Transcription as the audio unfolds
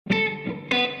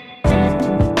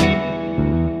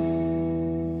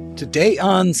Today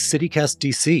on CityCast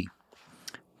DC,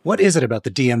 what is it about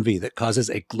the DMV that causes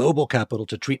a global capital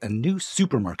to treat a new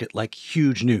supermarket like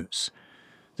huge news?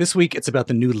 This week, it's about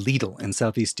the new Lidl in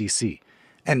Southeast DC.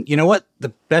 And you know what?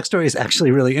 The backstory is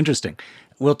actually really interesting.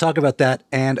 We'll talk about that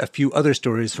and a few other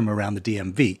stories from around the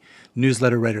DMV.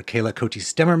 Newsletter writer Kayla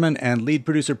Cote-Stemmerman and lead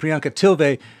producer Priyanka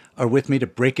Tilve are with me to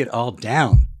break it all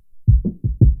down.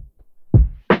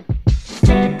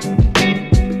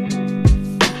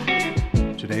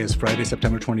 Today is Friday,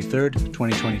 September 23rd,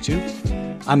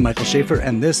 2022. I'm Michael Schaefer,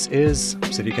 and this is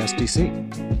CityCast DC.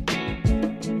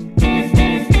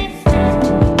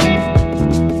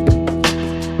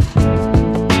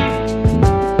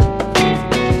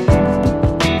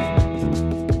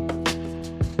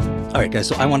 All right, guys,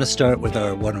 so I want to start with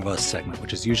our One of Us segment,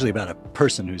 which is usually about a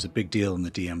person who's a big deal in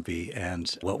the DMV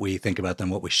and what we think about them,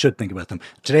 what we should think about them.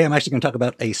 Today, I'm actually going to talk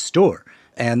about a store,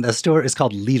 and the store is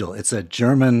called Lidl. It's a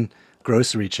German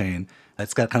grocery chain.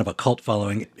 It's got kind of a cult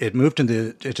following. It moved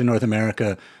into North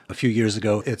America a few years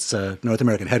ago. Its North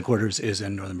American headquarters is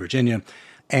in Northern Virginia.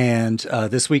 And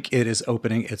this week it is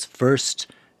opening its first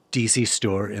DC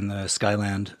store in the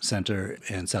Skyland Center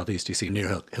in Southeast DC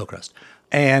near Hillcrest.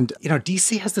 And, you know,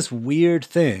 DC has this weird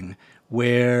thing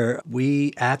where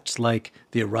we act like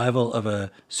the arrival of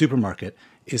a supermarket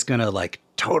is going to like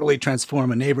totally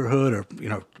transform a neighborhood or, you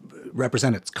know,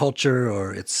 represent its culture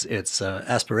or its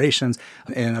aspirations.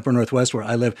 In Upper Northwest, where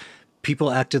I live,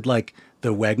 people acted like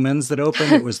the Wegmans that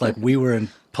opened. It was like we were in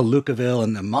Palookaville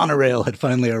and the monorail had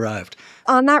finally arrived.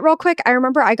 On that real quick, I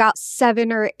remember I got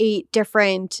 7 or 8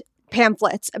 different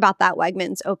pamphlets about that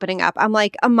Wegmans opening up. I'm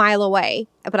like a mile away,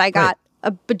 but I got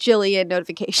a bajillion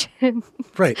notification.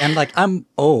 Right. And like, I'm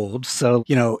old. So,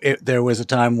 you know, there was a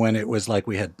time when it was like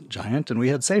we had Giant and we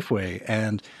had Safeway.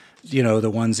 And, you know,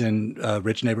 the ones in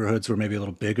rich neighborhoods were maybe a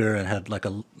little bigger and had like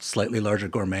a slightly larger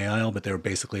gourmet aisle, but they were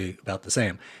basically about the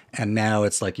same. And now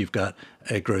it's like you've got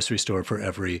a grocery store for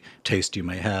every taste you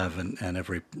may have and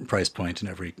every price point and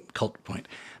every cult point.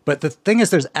 But the thing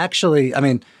is, there's actually, I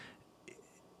mean,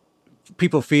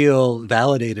 people feel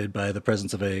validated by the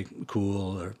presence of a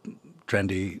cool or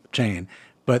trendy chain,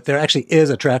 but there actually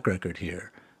is a track record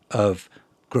here of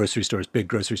grocery stores, big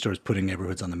grocery stores putting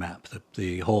neighborhoods on the map.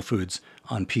 The Whole Foods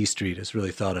on P Street is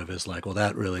really thought of as like, well,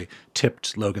 that really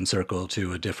tipped Logan Circle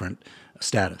to a different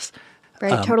status.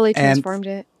 Right, totally transformed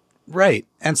it. Right.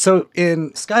 And so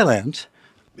in Skyland,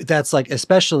 that's like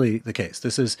especially the case.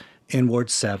 This is in Ward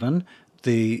 7.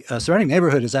 The surrounding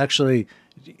neighborhood is actually,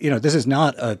 you know, this is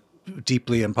not a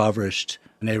deeply impoverished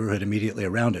neighborhood immediately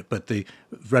around it, but the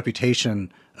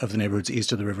reputation of the neighborhoods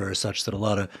east of the river is such that a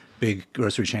lot of big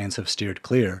grocery chains have steered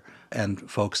clear and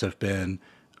folks have been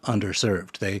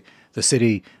underserved. The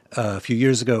city, a few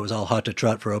years ago, it was all hot to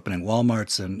trot for opening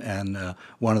Walmarts, and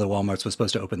one of the Walmarts was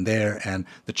supposed to open there, and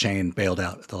the chain bailed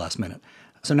out at the last minute.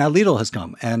 So now Lidl has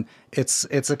come, and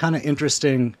it's a kind of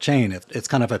interesting chain. It's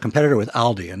kind of a competitor with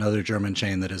Aldi, another German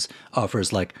chain that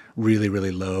offers like really,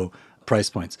 really low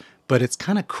price points. But it's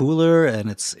kind of cooler, and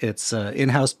its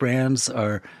in-house brands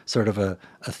are sort of a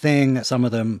thing. Some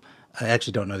of them, I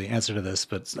actually don't know the answer to this,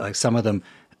 but like some of them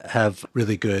have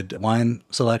really good wine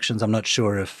selections. I'm not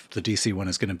sure if the DC one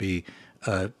is going to be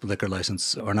a liquor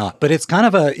license or not. But it's kind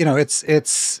of a, you know, it's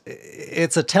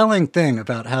a telling thing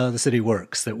about how the city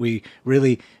works, that we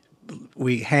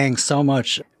hang so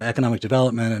much economic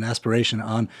development and aspiration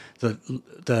on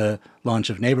the launch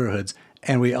of neighborhoods.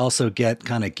 And we also get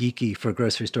kind of geeky for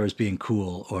grocery stores being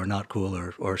cool or not cool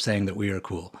or saying that we are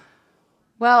cool.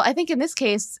 Well, I think in this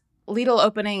case, Lidl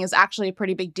opening is actually a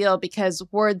pretty big deal because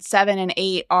Ward 7 and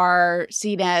 8 are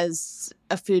seen as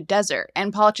a food desert.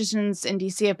 And politicians in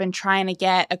D.C. have been trying to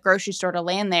get a grocery store to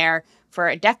land there for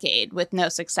a decade with no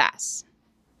success.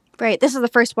 Right. This is the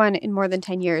first one in more than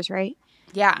 10 years, right?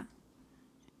 Yeah.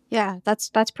 Yeah, that's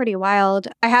pretty wild.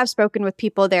 I have spoken with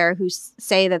people there who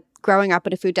say that growing up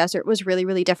in a food desert was really,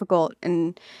 really difficult.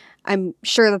 And I'm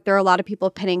sure that there are a lot of people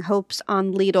pinning hopes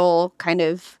on Lidl kind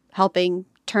of helping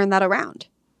turn that around.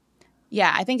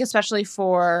 Yeah, I think especially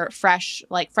for fresh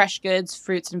goods,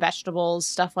 fruits and vegetables,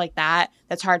 stuff like that,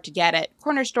 that's hard to get at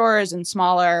corner stores and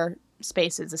smaller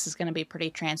spaces. This is going to be pretty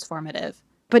transformative.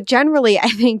 But generally, I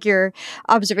think your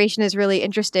observation is really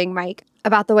interesting, Mike,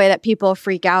 about the way that people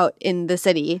freak out in the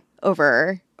city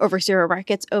over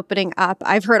supermarkets opening up.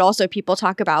 I've heard also people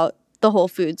talk about the Whole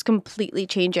Foods completely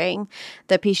changing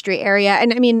the P Street area.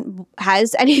 And I mean,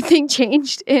 has anything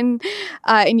changed in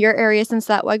your area since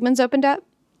that Wegmans opened up?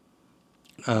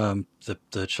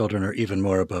 The children are even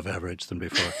more above average than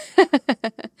before.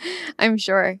 I'm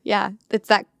sure. Yeah, it's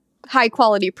that high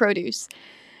quality produce.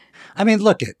 I mean,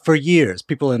 look, for years,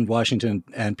 people in Washington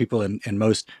and people in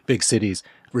most big cities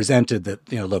resented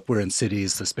that, look, we're in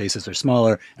cities, the spaces are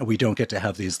smaller, and we don't get to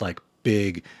have these like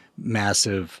big,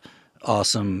 massive,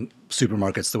 awesome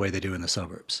supermarkets the way they do in the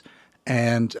suburbs.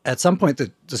 And at some point,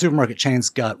 the supermarket chains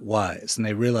got wise, and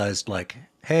they realized, like,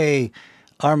 hey,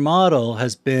 our model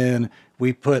has been,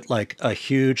 we put like a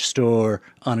huge store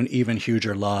on an even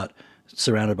huger lot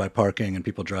surrounded by parking, and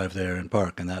people drive there and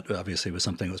park. And that obviously was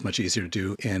something that was much easier to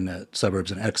do in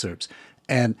suburbs and exurbs.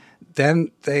 And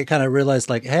then they kind of realized,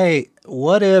 like, hey,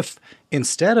 what if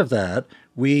instead of that,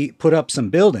 we put up some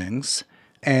buildings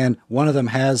and one of them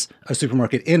has a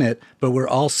supermarket in it, but we're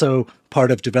also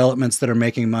part of developments that are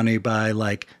making money by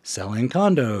like selling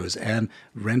condos and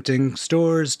renting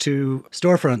stores to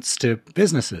storefronts to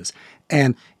businesses.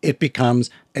 And it becomes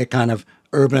a kind of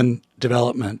urban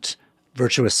development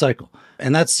virtuous cycle.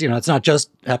 And that's, it's not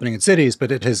just happening in cities,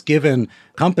 but it has given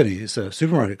companies,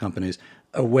 supermarket companies,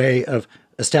 a way of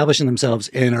establishing themselves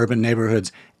in urban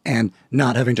neighborhoods and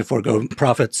not having to forego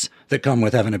profits that come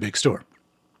with having a big store.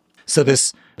 So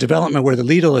this development where the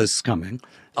Lidl is coming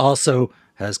also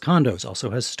has condos, also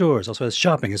has stores, also has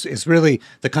shopping. It's really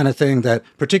the kind of thing that,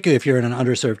 particularly if you're in an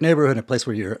underserved neighborhood, a place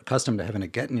where you're accustomed to having to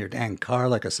get in your dang car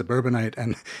like a suburbanite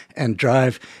and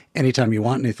drive anytime you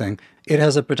want anything, it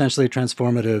has a potentially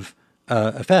transformative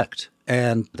effect.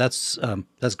 And that's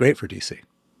great for DC.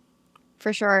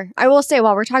 For sure. I will say,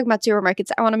 while we're talking about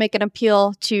supermarkets, I want to make an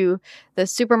appeal to the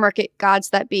supermarket gods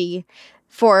that be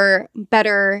for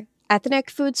better ethnic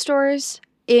food stores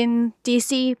in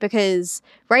DC, because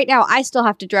right now I still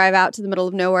have to drive out to the middle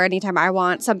of nowhere anytime I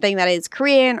want something that is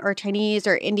Korean or Chinese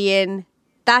or Indian.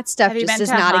 That stuff just does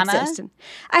not exist.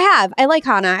 I have. I like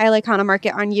Hana. I like Hana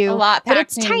Market on You. A lot but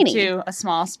it's packed tiny. into a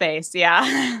small space,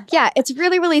 yeah. Yeah, it's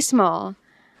really, really small.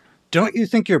 Don't you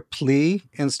think your plea,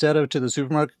 instead of to the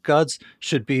supermarket gods,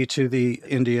 should be to the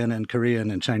Indian and Korean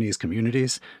and Chinese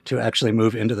communities to actually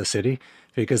move into the city?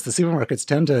 Because the supermarkets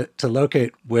tend to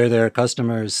locate where their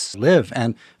customers live.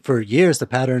 And for years, the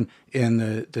pattern in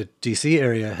the DC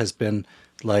area has been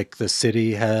like the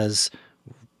city has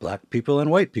Black people and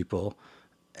white people,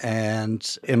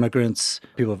 and immigrants,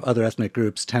 people of other ethnic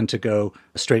groups, tend to go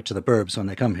straight to the burbs when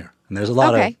they come here. And there's a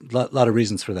lot of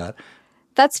reasons for that.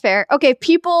 That's fair. Okay,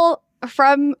 people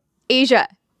from Asia,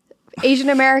 Asian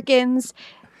Americans,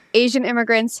 Asian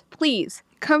immigrants, please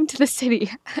come to the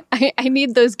city. I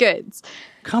need those goods.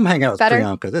 Come hang out with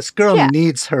Priyanka. This girl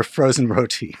needs her frozen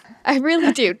roti. I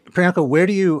really do. Priyanka, where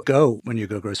do you go when you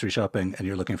go grocery shopping and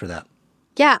you're looking for that?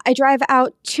 Yeah, I drive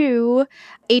out to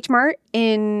H Mart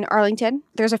in Arlington.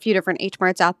 There's a few different H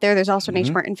Marts out there. There's also an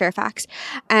H Mart in Fairfax.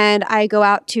 And I go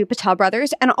out to Patel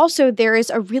Brothers. And also there is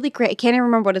a really great, I can't even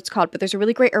remember what it's called, but there's a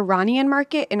really great Iranian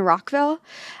market in Rockville.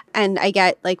 And I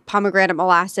get like pomegranate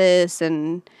molasses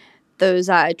and those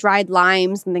dried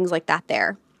limes and things like that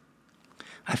there.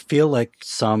 I feel like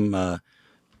some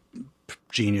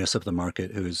genius of the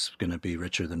market who's going to be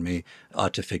richer than me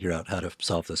ought to figure out how to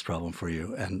solve this problem for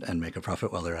you and make a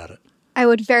profit while they're at it. I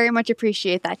would very much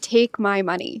appreciate that. Take my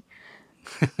money.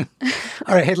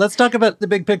 All right. Hey, let's talk about the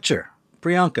big picture.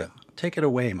 Priyanka, take it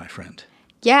away, my friend.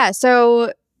 Yeah.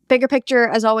 So bigger picture,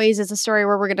 as always, is a story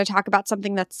where we're going to talk about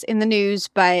something that's in the news,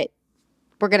 but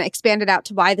we're going to expand it out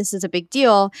to why this is a big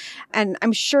deal. And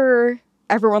I'm sure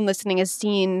everyone listening has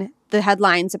seen the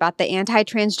headlines about the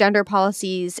anti-transgender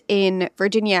policies in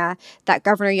Virginia that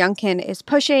Governor Youngkin is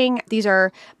pushing. These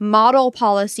are model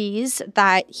policies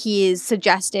that he is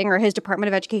suggesting, or his Department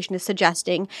of Education is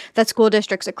suggesting, that school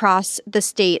districts across the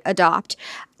state adopt.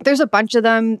 There's a bunch of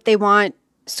them. They want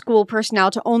school personnel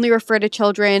to only refer to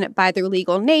children by their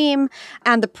legal name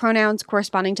and the pronouns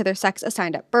corresponding to their sex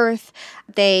assigned at birth.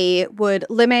 They would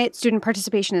limit student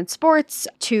participation in sports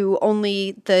to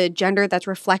only the gender that's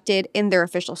reflected in their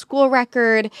official school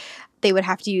record. They would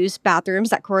have to use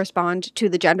bathrooms that correspond to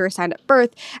the gender assigned at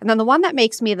birth. And then the one that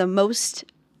makes me the most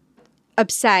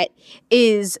upset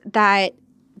is that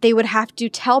they would have to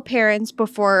tell parents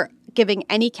before giving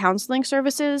any counseling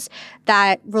services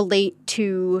that relate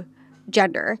to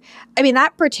gender. I mean,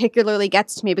 that particularly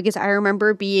gets to me because I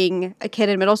remember being a kid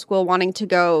in middle school wanting to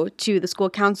go to the school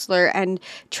counselor, and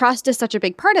trust is such a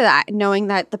big part of that. Knowing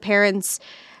that the parents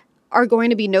are going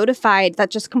to be notified, that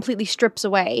just completely strips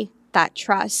away that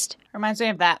trust. Reminds me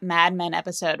of that Mad Men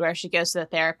episode where she goes to the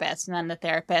therapist and then the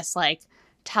therapist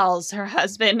tells her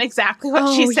husband exactly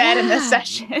what she said in this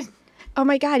session. Oh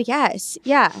my God, yes.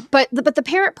 Yeah. But the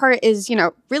parent part is,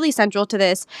 really central to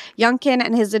this. Youngkin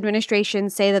and his administration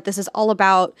say that this is all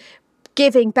about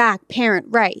giving back parent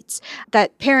rights,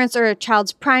 that parents are a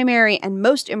child's primary and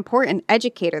most important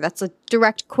educator. That's a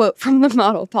direct quote from the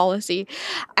model policy.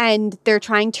 And they're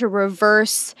trying to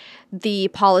reverse the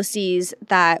policies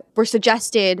that were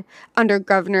suggested under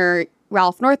Governor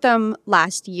Ralph Northam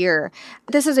last year.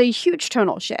 This is a huge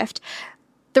tonal shift.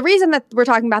 The reason that we're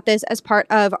talking about this as part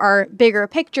of our bigger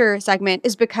picture segment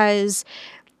is because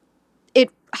it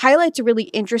highlights a really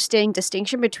interesting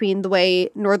distinction between the way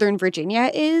Northern Virginia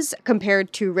is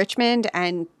compared to Richmond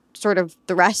and sort of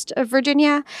the rest of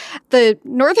Virginia. The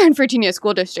Northern Virginia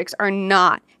school districts are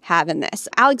not having this.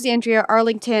 Alexandria,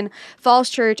 Arlington, Falls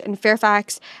Church, and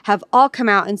Fairfax have all come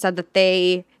out and said that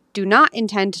they do not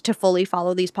intend to fully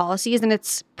follow these policies, and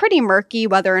it's pretty murky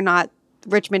whether or not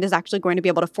Richmond is actually going to be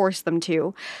able to force them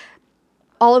to.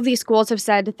 All of these schools have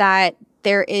said that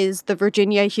there is the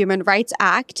Virginia Human Rights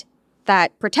Act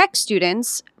that protects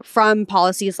students from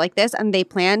policies like this, and they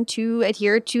plan to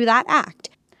adhere to that act.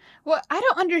 Well, I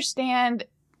don't understand.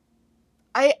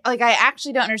 I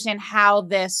actually don't understand how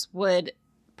this would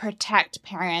protect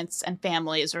parents and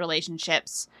families'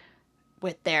 relationships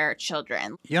with their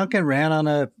children. Youngkin ran on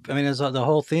the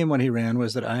whole theme when he ran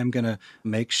was that I'm going to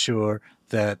make sure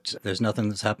that there's nothing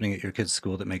that's happening at your kid's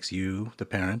school that makes you, the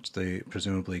parent, the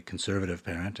presumably conservative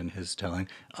parent in his telling,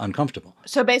 uncomfortable.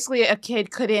 So basically a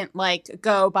kid couldn't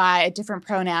go by a different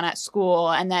pronoun at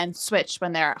school and then switch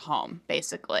when they're at home,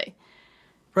 basically.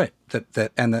 Right.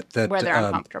 That where they're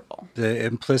uncomfortable. The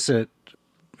implicit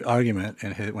argument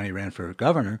when he ran for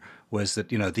governor was that,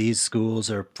 these schools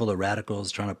are full of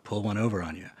radicals trying to pull one over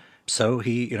on you. So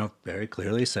he, very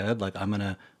clearly said, I'm going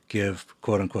to give,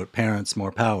 quote unquote, parents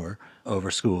more power over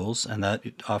schools. And that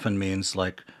often means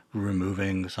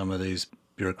removing some of these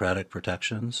bureaucratic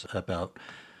protections about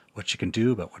what you can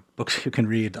do, about what books you can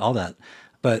read, all that.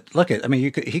 But look,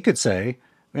 he could say,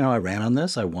 I ran on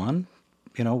this, I won.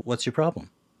 What's your problem?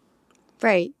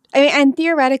 Right. And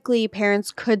theoretically,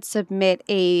 parents could submit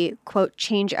a, quote,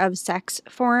 change of sex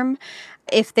form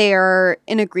if they are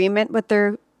in agreement with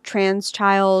their trans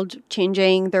child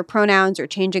changing their pronouns or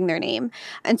changing their name.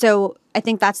 And so I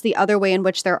think that's the other way in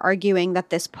which they're arguing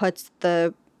that this puts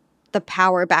the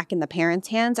power back in the parents'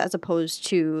 hands as opposed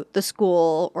to the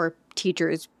school or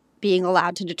teachers being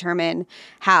allowed to determine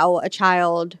how a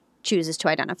child chooses to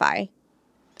identify.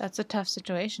 That's a tough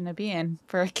situation to be in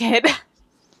for a kid.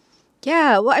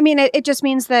 Yeah, well, it just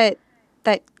means that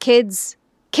kids'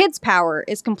 power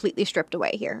is completely stripped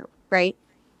away here, right?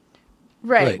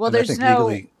 Right. Well, there's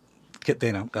legally,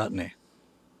 they don't got any.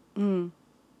 Can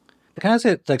I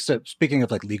say, speaking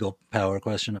of legal power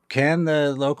question, can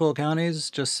the local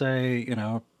counties just say,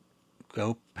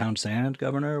 go pound sand,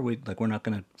 Governor? We're not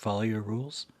going to follow your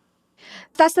rules?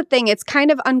 That's the thing. It's kind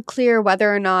of unclear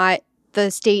whether or not the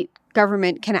state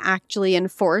government can actually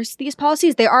enforce these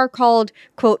policies. They are called,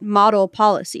 quote, model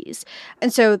policies.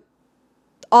 And so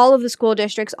all of the school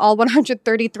districts, all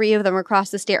 133 of them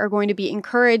across the state, are going to be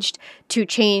encouraged to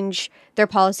change their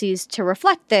policies to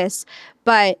reflect this,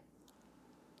 but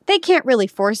they can't really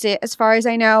force it as far as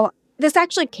I know. This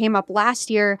actually came up last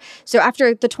year. So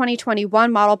after the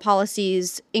 2021 model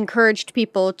policies encouraged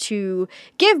people to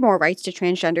give more rights to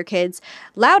transgender kids,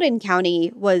 Loudoun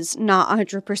County was not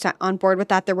 100% on board with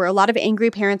that. There were a lot of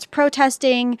angry parents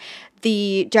protesting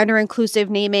the gender inclusive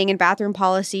naming and bathroom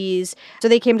policies. So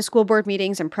they came to school board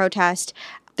meetings and protest.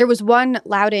 There was one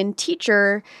Loudoun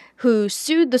teacher who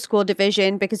sued the school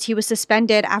division because he was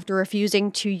suspended after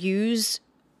refusing to use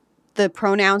the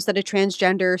pronouns that a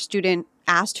transgender student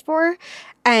asked for,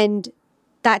 and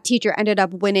that teacher ended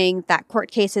up winning that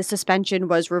court case. His suspension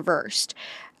was reversed.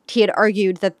 He had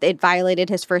argued that it violated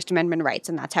his First Amendment rights,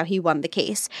 and that's how he won the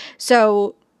case.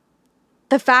 So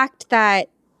the fact that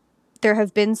there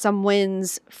have been some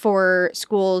wins for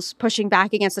schools pushing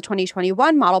back against the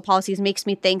 2021 model policies makes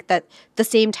me think that the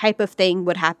same type of thing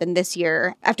would happen this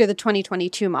year after the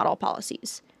 2022 model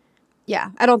policies.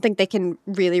 Yeah, I don't think they can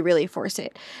really, really force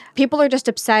it. People are just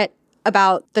upset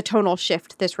about the tonal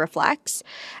shift this reflects.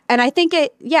 And I think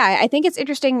it's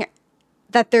interesting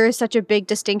that there is such a big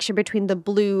distinction between the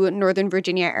blue Northern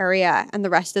Virginia area and the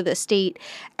rest of the state.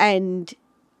 And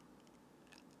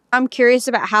I'm curious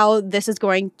about how this is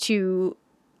going to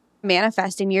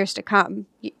manifest in years to come.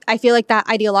 I feel like that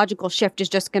ideological shift is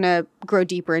just going to grow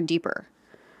deeper and deeper.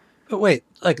 But wait,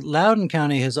 Loudoun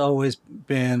County has always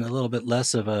been a little bit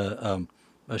less of a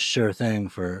sure thing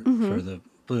for the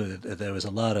blue. There was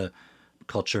a lot of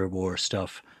culture war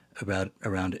stuff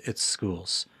around its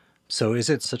schools. So is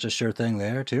it such a sure thing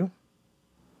there too?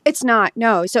 It's not,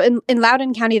 no. So in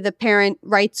Loudoun County, the parent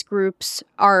rights groups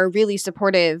are really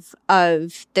supportive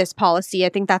of this policy. I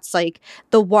think that's like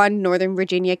the one Northern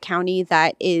Virginia county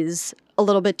that is a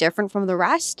little bit different from the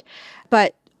rest.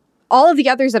 But all of the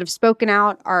others that have spoken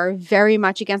out are very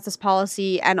much against this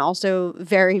policy and also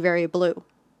very, very blue.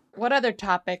 What other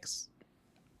topics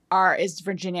is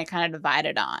Virginia kind of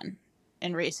divided on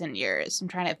in recent years? I'm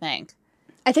trying to think.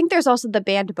 I think there's also the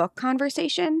banned book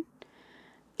conversation,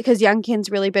 because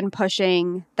Youngkin's really been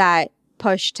pushing that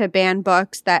push to ban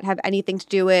books that have anything to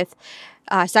do with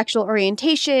sexual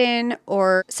orientation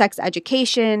or sex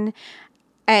education.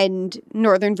 And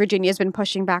Northern Virginia has been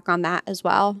pushing back on that as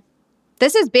well.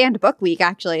 This is Banned Book Week,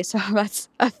 actually, so that's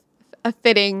a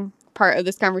fitting part of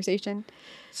this conversation.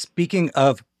 Speaking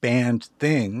of banned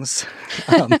things,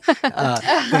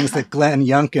 things that Glenn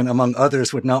Youngkin, among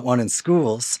others, would not want in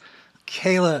schools,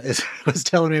 Kayla was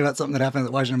telling me about something that happened at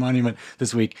the Washington Monument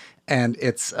this week, and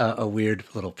it's a weird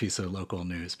little piece of local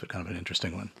news, but kind of an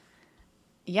interesting one.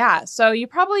 Yeah, so you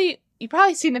probably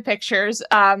seen the pictures,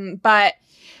 but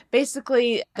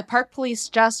basically the park police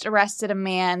just arrested a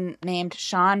man named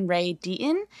Sean Ray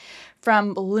Deaton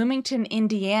from Bloomington,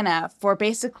 Indiana, for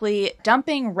basically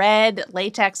dumping red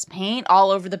latex paint all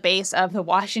over the base of the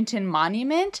Washington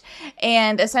Monument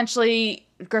and essentially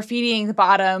graffitiing the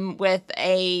bottom with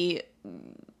a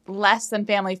less than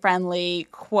family-friendly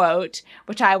quote,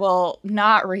 which I will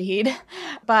not read.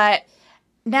 But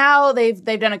now they've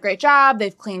done a great job.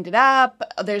 They've cleaned it up.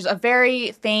 There's a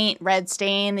very faint red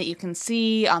stain that you can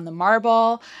see on the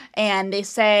marble. And they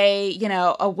say,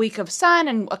 a week of sun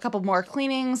and a couple more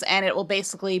cleanings, and it will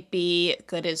basically be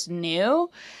good as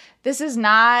new. This is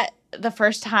not the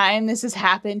first time this has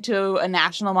happened to a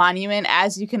national monument,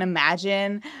 as you can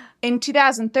imagine. In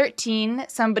 2013,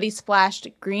 somebody splashed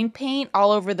green paint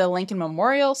all over the Lincoln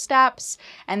Memorial steps,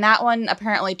 and that one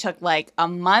apparently took like a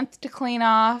month to clean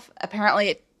off. Apparently,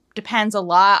 it depends a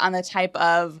lot on the type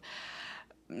of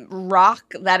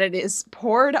rock that it is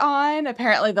poured on.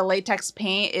 Apparently, the latex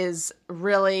paint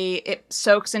it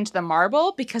soaks into the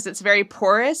marble because it's very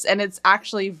porous, and it's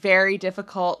actually very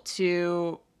difficult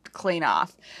to clean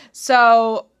off.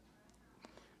 So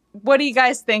what do you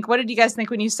guys think? What did you guys think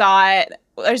when you saw it?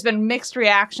 There's been mixed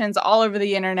reactions all over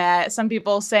the internet. Some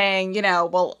people saying,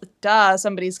 well, duh,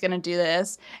 somebody's going to do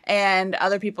this. And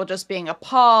other people just being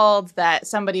appalled that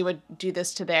somebody would do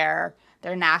this to their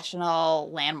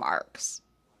national landmarks.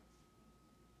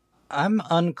 I'm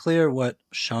unclear what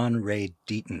Sean Ray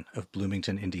Deaton of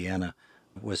Bloomington, Indiana,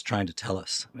 was trying to tell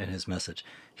us in his message.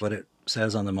 What it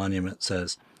says on the monument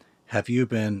says, "Have you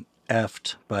been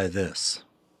effed by this?"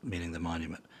 Meaning the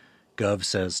monument. Gov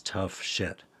says tough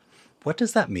shit. What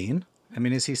does that mean? I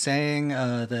mean, is he saying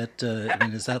that,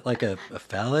 is that like a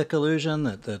phallic illusion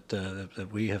that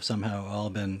we have somehow all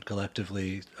been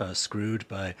collectively screwed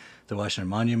by the Washington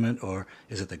Monument? Or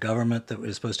is it the government that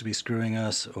is supposed to be screwing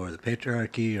us, or the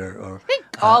patriarchy, or I think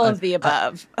all of the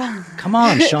above. Come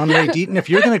on, Sean Ray Deaton, if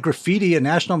you're going to graffiti a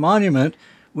national monument,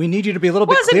 we need you to be a little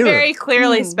bit clearer. Wasn't very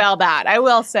clearly spelled out, I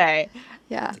will say.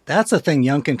 Yeah. That's a thing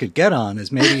Youngkin could get on,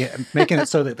 is maybe making it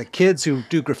so that the kids who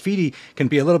do graffiti can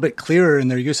be a little bit clearer in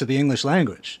their use of the English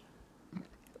language. It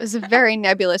was a very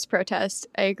nebulous protest.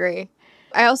 I agree.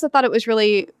 I also thought it was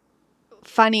really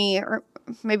funny, or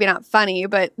maybe not funny,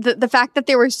 but the fact that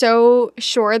they were so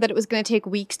sure that it was going to take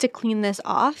weeks to clean this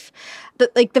off.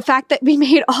 The fact that we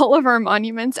made all of our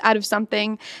monuments out of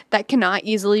something that cannot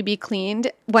easily be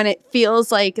cleaned, when it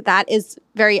feels like that is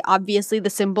very obviously the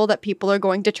symbol that people are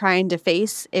going to try and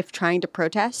deface if trying to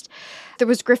protest. There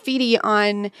was graffiti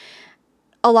on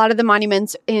a lot of the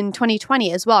monuments in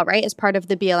 2020 as well, right? As part of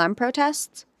the BLM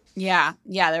protests. Yeah,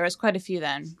 there was quite a few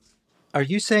then. Are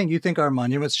you saying you think our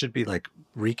monuments should be like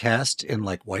recast in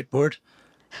like whiteboard?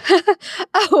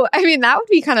 Oh, I mean, that would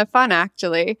be kind of fun,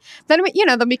 actually. Then,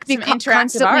 they'll be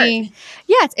interactive art.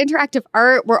 Yeah, it's interactive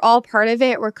art. We're all part of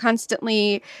it. We're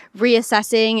constantly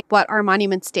reassessing what our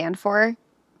monuments stand for.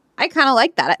 I kind of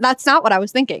like that. That's not what I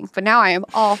was thinking, but now I am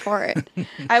all for it.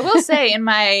 I will say in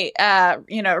my,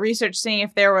 research, seeing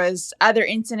if there was other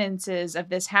incidences of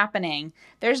this happening,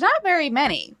 there's not very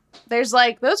many. There's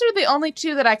those are the only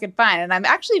two that I could find. And I'm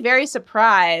actually very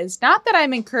surprised, not that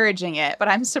I'm encouraging it, but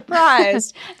I'm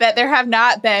surprised that there have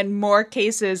not been more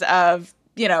cases of,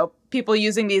 people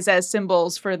using these as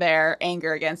symbols for their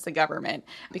anger against the government,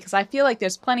 because I feel like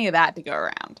there's plenty of that to go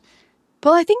around.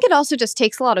 Well, I think it also just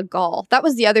takes a lot of gall. That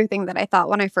was the other thing that I thought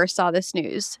when I first saw this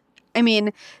news. I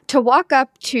mean, to walk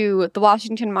up to the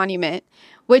Washington Monument,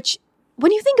 which,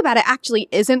 when you think about it, actually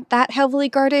isn't that heavily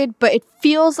guarded, but it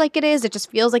feels like it is. It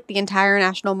just feels like the entire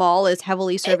National Mall is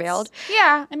heavily surveilled.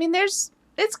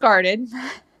 It's guarded.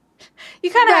 You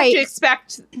kind of have Right. to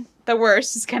expect the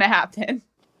worst is going to happen.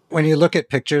 When you look at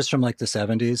pictures from like the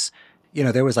 70s,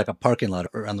 there was like a parking lot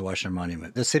around the Washington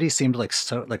Monument. The city seemed like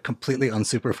so like completely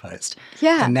unsupervised.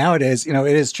 Yeah. And nowadays, it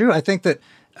is true. I think that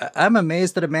I'm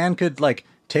amazed that a man could like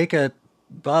take a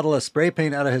bottle of spray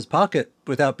paint out of his pocket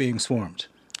without being swarmed.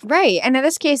 Right. And in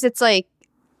this case, it's like,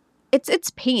 it's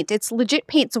paint. It's legit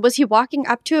paint. So was he walking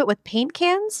up to it with paint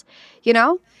cans,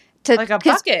 To Like a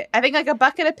bucket. I think like a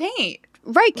bucket of paint.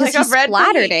 Right, because Like he a red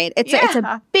splattered paint. it. It's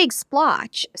a big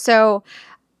splotch. So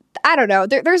I don't know.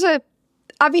 There's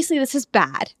obviously this is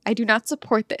bad. I do not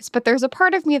support this, but there's a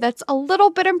part of me that's a little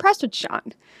bit impressed with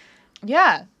Sean.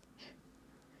 Yeah.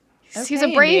 He's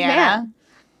a brave man.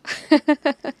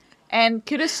 And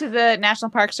kudos to the National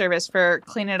Park Service for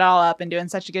cleaning it all up and doing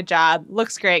such a good job.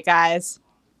 Looks great, guys.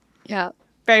 Yeah.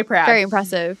 Very proud. Very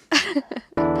impressive.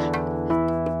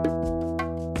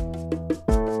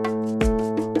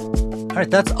 All right,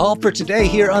 that's all for today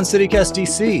here on CityCast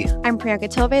DC. I'm Priyanka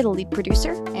Tilve, the lead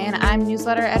producer. And I'm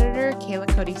newsletter editor Kayla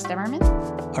Cody Stemmerman.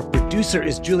 Our producer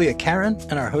is Julia Caron,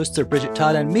 and our hosts are Bridget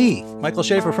Todd and me, Michael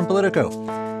Schaefer from Politico.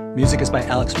 Music is by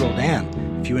Alex Roldan.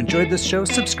 If you enjoyed this show,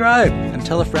 subscribe and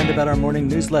tell a friend about our morning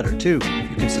newsletter, too.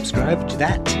 You can subscribe to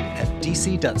that at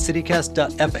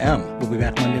dc.citycast.fm. We'll be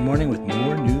back Monday morning with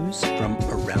more news from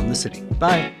around the city.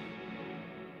 Bye.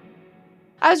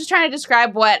 I was just trying to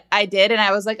describe what I did, and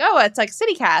I was like, oh, it's like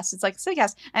CityCast. It's like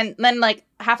CityCast. And then, like,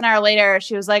 half an hour later,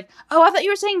 she was like, oh, I thought you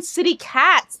were saying City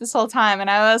Cats this whole time. And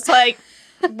I was like,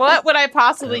 what would I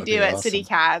possibly do at City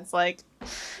Cats? Like,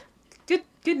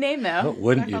 good name, though. What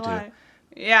wouldn't you do?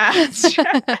 Yeah.